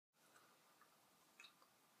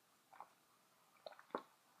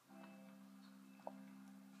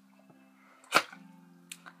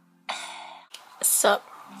Sup?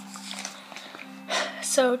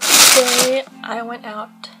 So today I went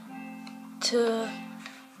out to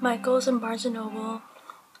Michael's and Barnes & Noble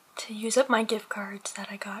to use up my gift cards that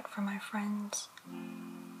I got from my friends,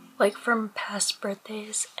 like from past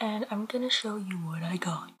birthdays, and I'm gonna show you what I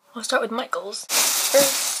got. We'll start with Michael's.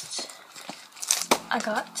 First, I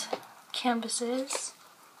got canvases.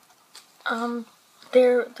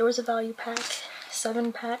 There was a value pack,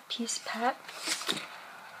 7-piece pack,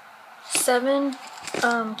 7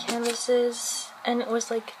 canvases, and it was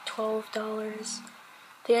like $12.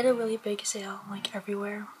 They had a really big sale, like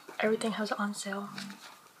everywhere. Everything was on sale.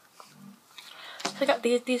 So I got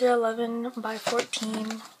these. These are 11 by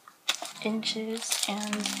 14 inches,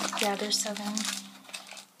 and yeah, they're 7.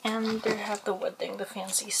 And they have the wood thing, the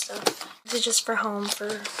fancy stuff. This is just for home,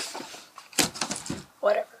 for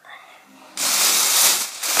whatever.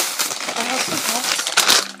 I also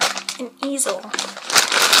got an easel.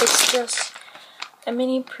 It's just a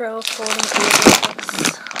mini pro folding easel.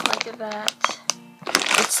 It's like that.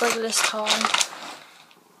 It's like this tall.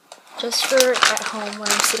 Just for at home when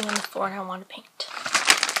I'm sitting on the floor and I want to paint.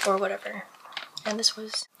 Or whatever. And this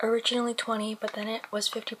was originally $20, but then it was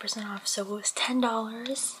 50% off, so it was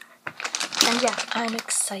 $10. And yeah, I'm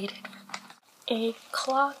excited. A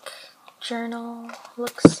clock journal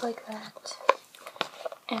looks like that.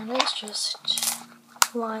 And it's just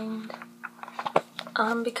lined.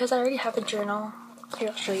 Because I already have a journal. Here,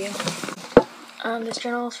 I'll show you. This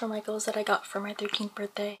journal is from Michael's that I got for my 13th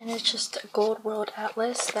birthday. And it's just a gold world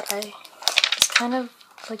atlas that it's kind of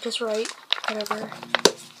like just write, whatever.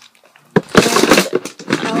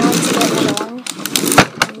 And I want to get another one.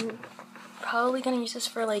 I'm probably gonna use this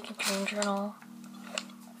for like a dream journal.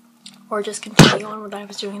 Or just continue on what I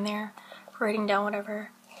was doing there. Writing down whatever.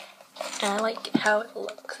 And I like how it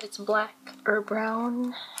looks. It's black or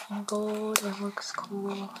brown and gold. It looks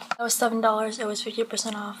cool. That was $7. It was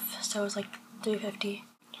 50% off, so it was like $3.50.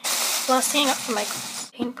 Last thing I got from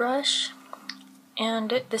Michael's, paintbrush,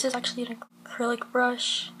 and this is actually an acrylic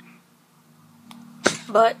brush,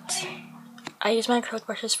 but I use my acrylic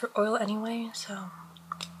brushes for oil anyway. So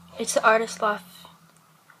it's the Artist Loft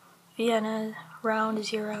Vienna Round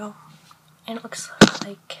Zero, and it looks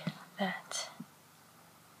like that.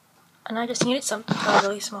 And I just needed a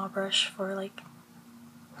really small brush for like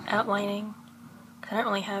outlining. I don't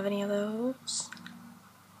really have any of those.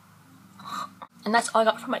 And that's all I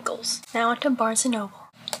got from Michael's. Now on to Barnes & Noble.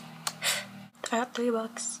 I got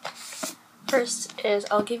 $3. First is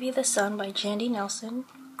I'll Give You the Sun by Jandy Nelson,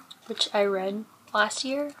 which I read last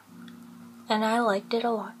year. And I liked it a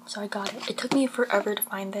lot, so I got it. It took me forever to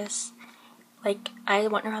find this. Like, I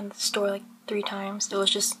went around the store like 3 times. It was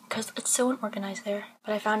just because it's so unorganized there.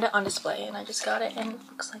 But I found it on display and I just got it, and it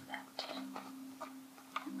looks like that.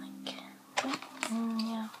 Like,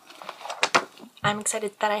 yeah. I'm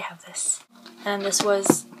excited that I have this. And this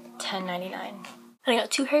was $10.99. And I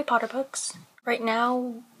got 2 Harry Potter books. Right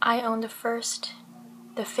now, I own the 1st,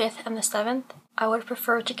 the 5th, and the 7th. I would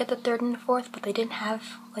prefer to get the 3rd and the 4th, but they didn't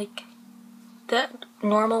have like the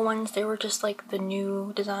normal ones. They were just like the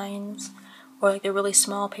new designs, or like the really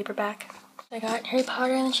small paperback. I got Harry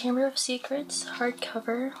Potter and the Chamber of Secrets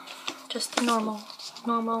hardcover, just the normal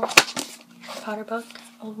Harry Potter book,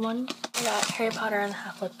 old one. I got Harry Potter and the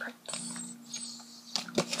Half-Blood Prince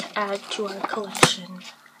to add to our collection.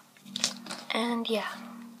 And yeah,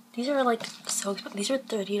 these are like so expensive. These are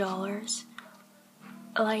 $30.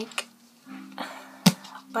 Like,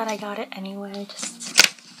 but I got it anyway, just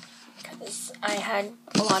because I had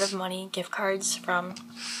a lot of money, gift cards from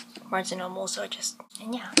Barnes & Noble, so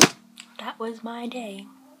and yeah, that was my day.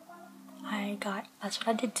 That's what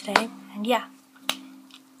I did today, and yeah,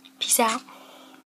 peace out.